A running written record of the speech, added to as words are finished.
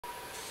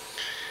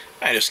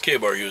Hi, this is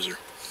K-Bar user.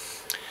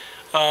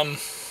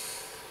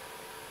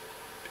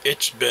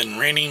 It's been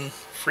raining,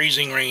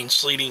 freezing rain,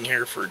 sleeting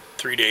here for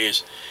 3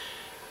 days.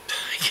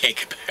 I can't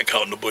get back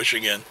out in the bush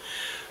again.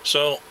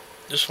 So,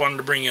 just wanted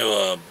to bring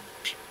you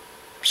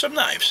some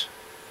knives.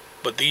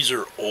 But these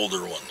are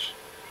older ones.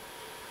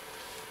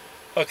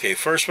 Okay,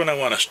 first one I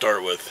want to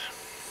start with.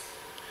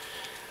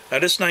 Now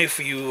this knife,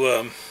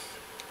 you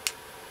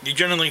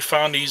generally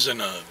found these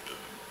in a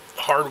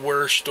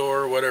hardware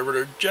store or whatever.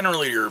 They're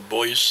generally your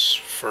boy's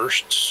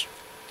first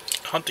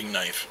hunting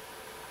knife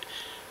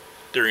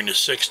during the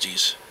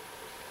 60s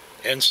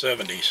and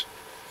 70s.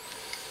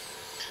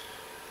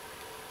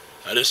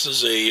 Now this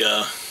is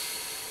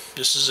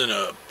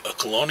a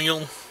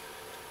colonial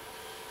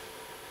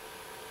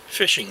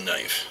fishing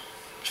knife,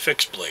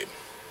 fixed blade.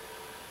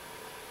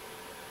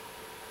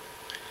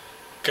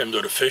 Comes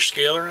with a fish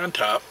scaler on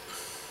top,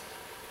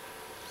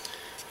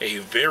 a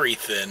very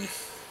thin,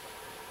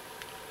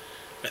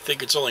 I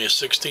think it's only a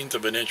 1/16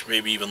 of an inch,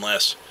 maybe even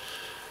less,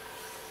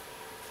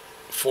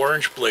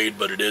 4-inch blade,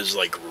 but it is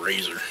like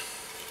razor.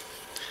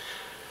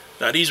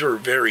 Now these were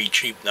very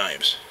cheap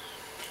knives,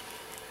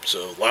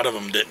 so a lot of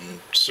them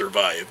didn't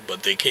survive,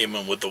 but they came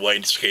in with the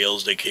white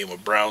scales, they came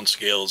with brown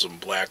scales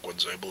and black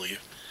ones, I believe.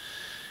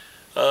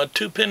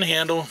 2-pin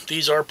handle.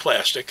 These are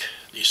plastic,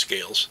 these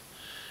scales.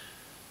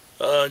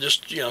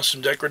 Just, you know,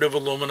 some decorative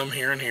aluminum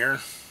here and here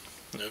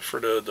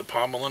for the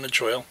pommel and the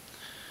choil.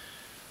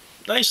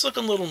 Nice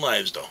looking little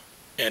knives though,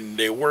 and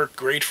they work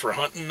great for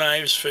hunting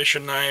knives,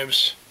 fishing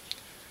knives.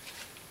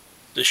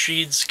 The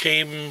sheaths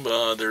came,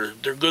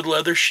 they're good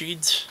leather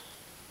sheaths,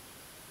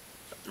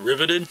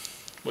 riveted,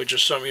 which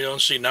is something you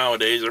don't see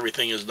nowadays.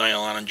 Everything is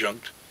nylon and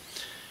junked.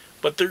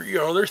 But they're, you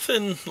know, they're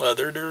thin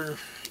leather.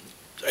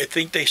 I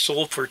think they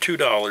sold for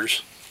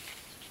 $2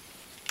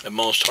 at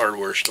most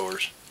hardware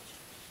stores.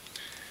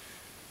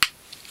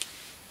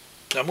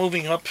 Now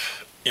moving up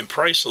in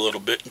price a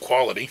little bit, in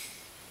quality.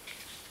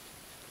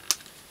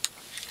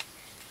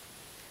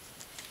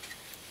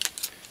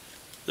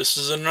 This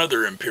is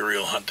another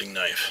Imperial hunting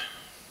knife.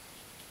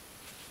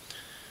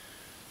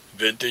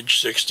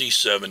 Vintage 60s,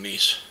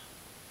 70s.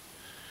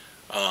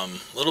 A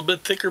little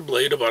bit thicker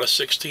blade, about a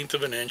 1/16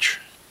 of an inch.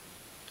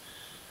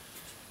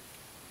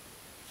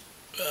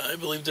 I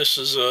believe this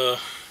is a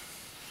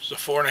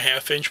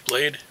 4.5-inch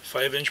blade,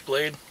 5-inch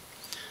blade.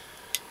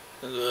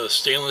 There's a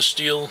stainless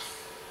steel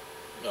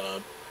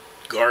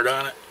guard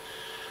on it.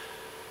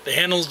 The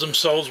handles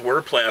themselves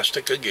were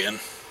plastic again,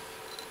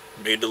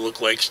 made to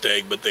look like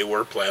stag, but they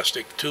were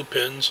plastic. 2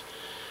 pins.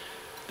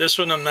 This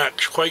one I'm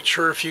not quite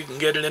sure if you can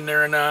get it in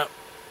there or not,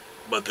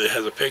 but it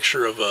has a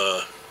picture of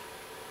a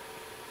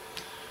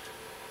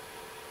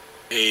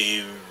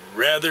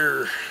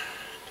rather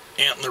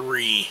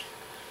antlery,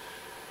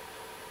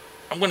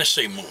 I'm going to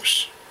say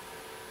moose.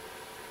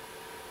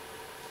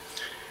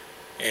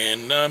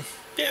 And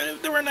yeah,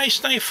 they were a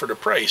nice knife for the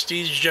price.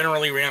 These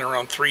generally ran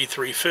around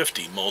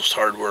 $3.50 most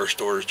hardware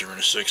stores during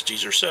the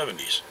 60s or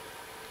 70s.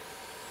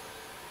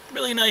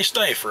 Really nice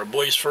knife for a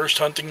boy's first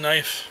hunting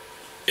knife.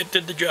 It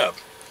did the job.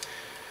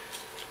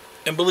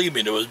 And believe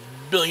me, there was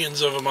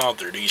billions of them out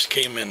there. These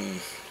came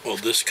in, well,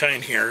 this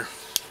kind here.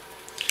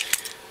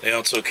 They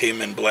also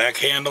came in black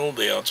handle.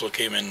 They also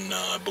came in,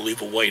 I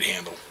believe, a white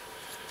handle.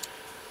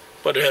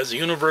 But it has a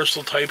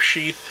universal type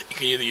sheath. You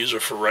can either use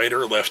it for right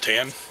or left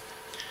hand.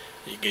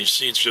 You can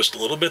see it's just a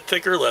little bit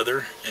thicker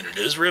leather, and it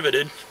is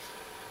riveted.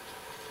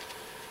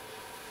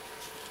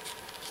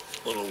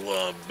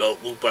 Little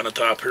belt loop on the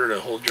top here to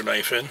hold your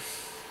knife in.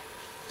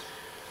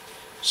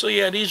 So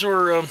yeah, these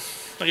were,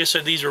 like I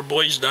said, these are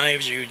boys'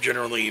 knives you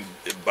generally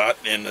bought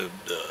in the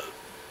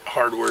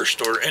hardware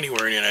store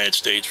anywhere in the United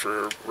States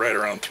for right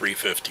around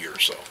 $3.50 or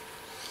so.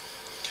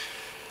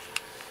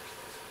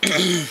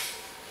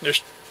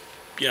 There's,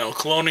 you know,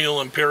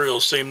 Colonial, Imperial,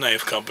 same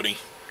knife company,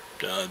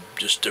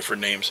 just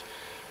different names.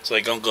 It's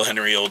like Uncle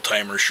Henry Old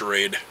Timer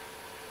Charade.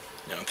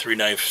 You know, 3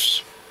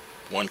 knives,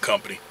 1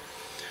 company.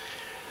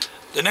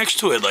 The next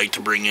 2 I'd like to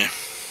bring you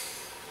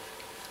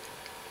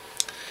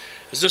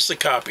is just a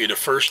copy of the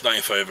first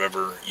knife I've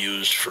ever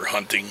used for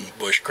hunting,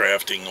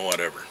 bushcrafting, or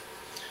whatever.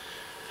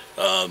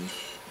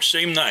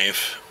 Same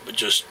knife, but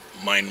just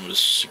mine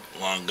was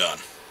long gone.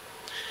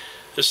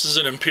 This is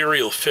an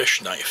Imperial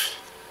fish knife.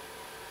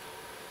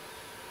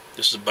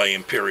 This is by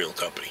Imperial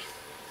Company.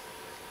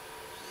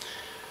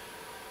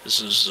 This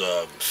is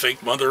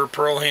fake mother of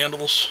pearl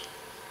handles.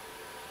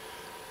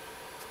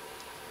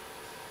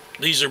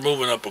 These are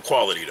moving up a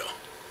quality though.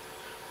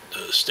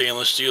 The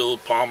stainless steel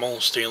pommel,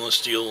 stainless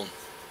steel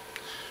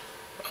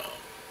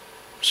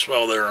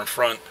swell there in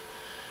front.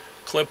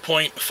 Clip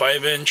point,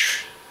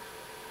 5-inch.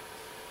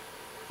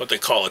 What they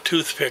call a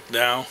toothpick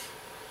now.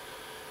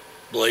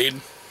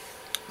 Blade.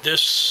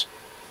 This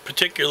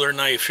particular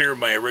knife here,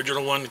 my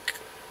original one,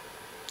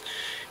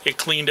 it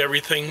cleaned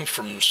everything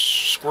from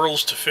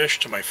squirrels to fish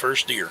to my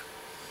first deer.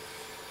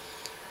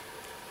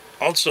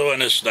 Also on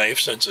this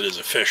knife, since it is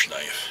a fish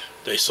knife,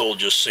 they sold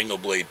just single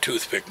blade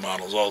toothpick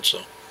models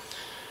also.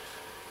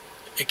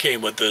 It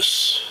came with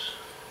this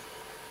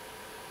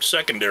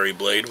secondary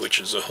blade, which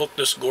is a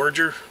hookless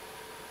gorger,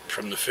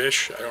 from the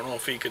fish. I don't know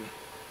if you can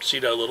see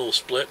that little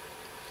split.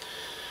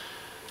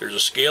 There's a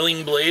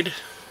scaling blade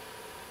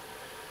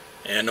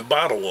and a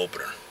bottle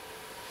opener.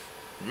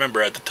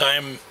 Remember, at the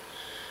time,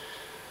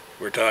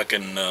 we're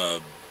talking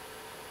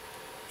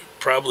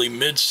probably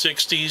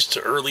mid-60s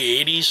to early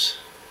 80s.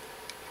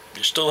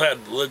 You still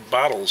had lid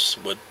bottles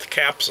with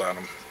caps on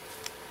them.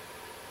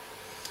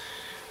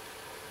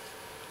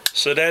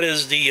 So that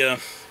is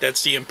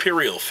that's the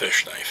Imperial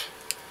fish knife.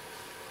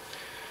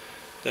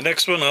 The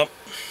next one up,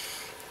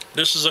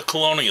 this is a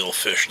Colonial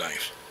fish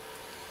knife.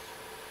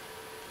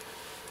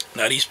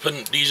 Now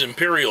these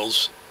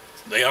Imperials,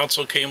 they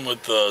also came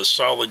with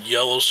solid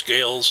yellow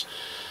scales,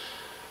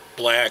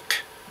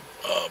 black,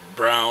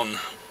 brown,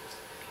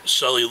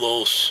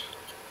 cellulose,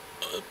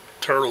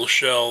 turtle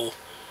shell.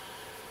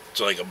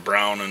 It's like a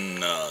brown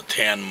and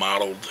tan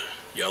mottled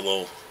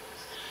yellow.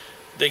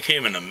 They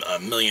came in a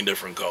million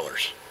different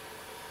colors.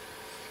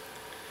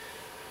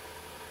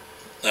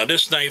 Now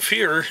this knife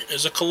here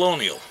is a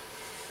Colonial.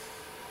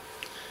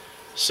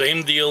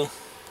 Same deal.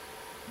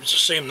 It's the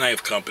same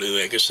knife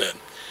company, like I said.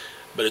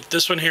 But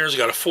this one here has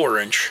got a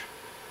 4-inch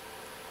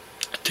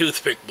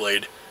toothpick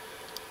blade,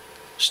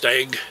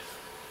 stag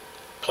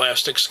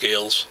plastic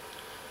scales.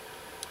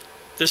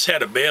 This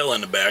had a bail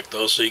in the back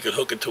though, so you could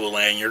hook it to a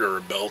lanyard or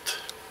a belt.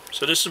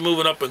 So this is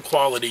moving up in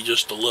quality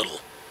just a little.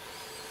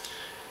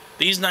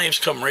 These knives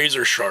come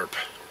razor sharp,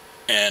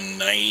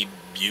 and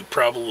you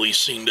probably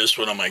seen this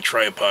one on my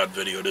tripod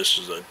video. This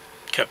is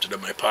kept it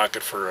in my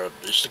pocket for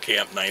just a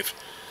camp knife.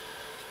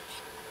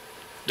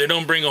 They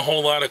don't bring a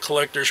whole lot of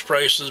collector's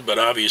prices, but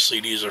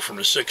obviously these are from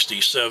the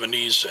 60s,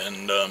 70s,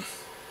 and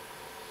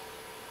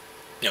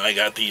you know, I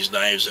got these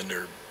knives and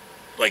they're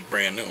like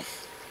brand new.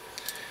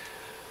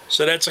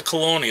 So that's a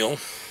Colonial,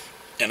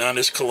 and on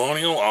this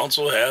Colonial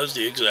also has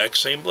the exact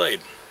same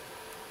blade.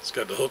 It's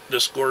got the hook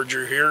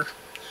disgorger here.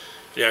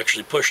 You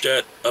actually push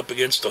that up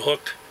against the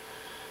hook,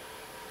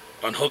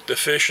 unhook the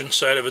fish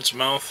inside of its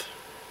mouth.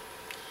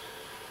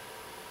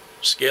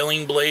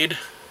 Scaling blade,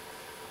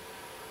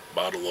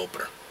 bottle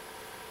opener.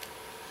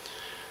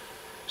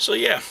 So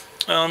yeah,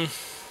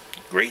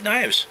 great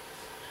knives.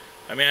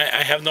 I mean,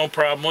 I have no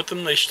problem with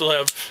them. They still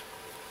have,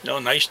 you know,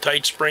 nice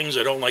tight springs.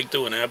 I don't like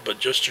doing that, but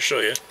just to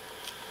show you.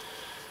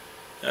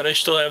 Now they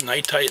still have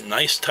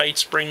nice tight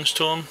springs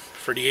to them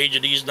for the age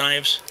of these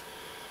knives.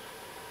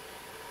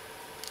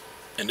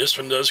 And this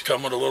one does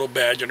come with a little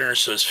badge in there. It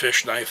says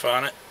fish knife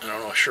on it. I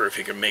don't know sure if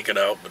you can make it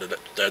out, but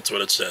that's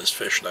what it says,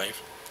 fish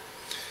knife.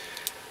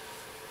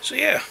 So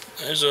yeah,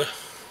 there's a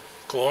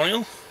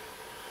Colonial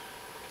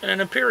and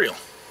an Imperial.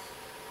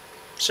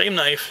 Same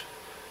knife,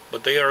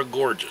 but they are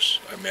gorgeous.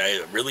 I mean,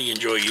 I really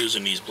enjoy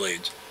using these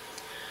blades.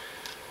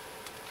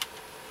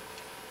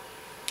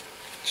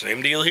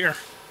 Same deal here.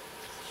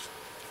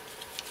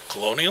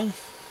 Colonial,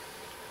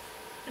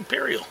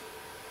 Imperial.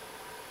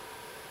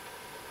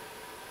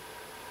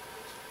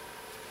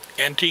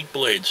 Antique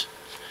blades.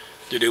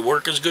 Did they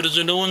work as good as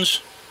the new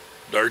ones?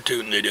 Darn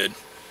tootin' they did.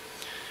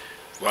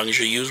 As long as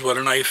you use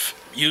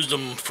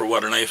them for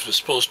what a knife is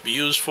supposed to be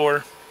used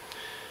for,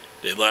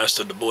 they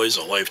lasted the boys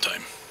a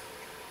lifetime.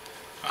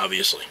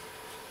 Obviously.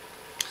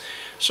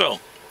 So,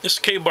 this is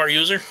K-Bar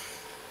user.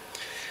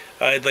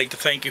 I'd like to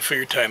thank you for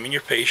your time and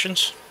your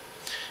patience.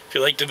 If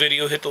you liked the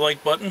video, hit the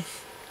like button.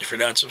 If you're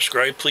not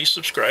subscribed, please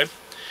subscribe.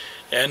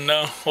 And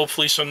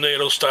hopefully someday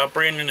it'll stop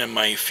raining and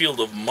my field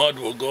of mud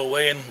will go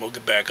away and we'll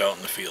get back out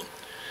in the field.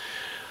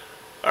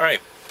 Alright,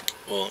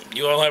 well,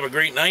 you all have a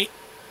great night.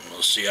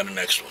 We'll see you on the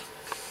next one.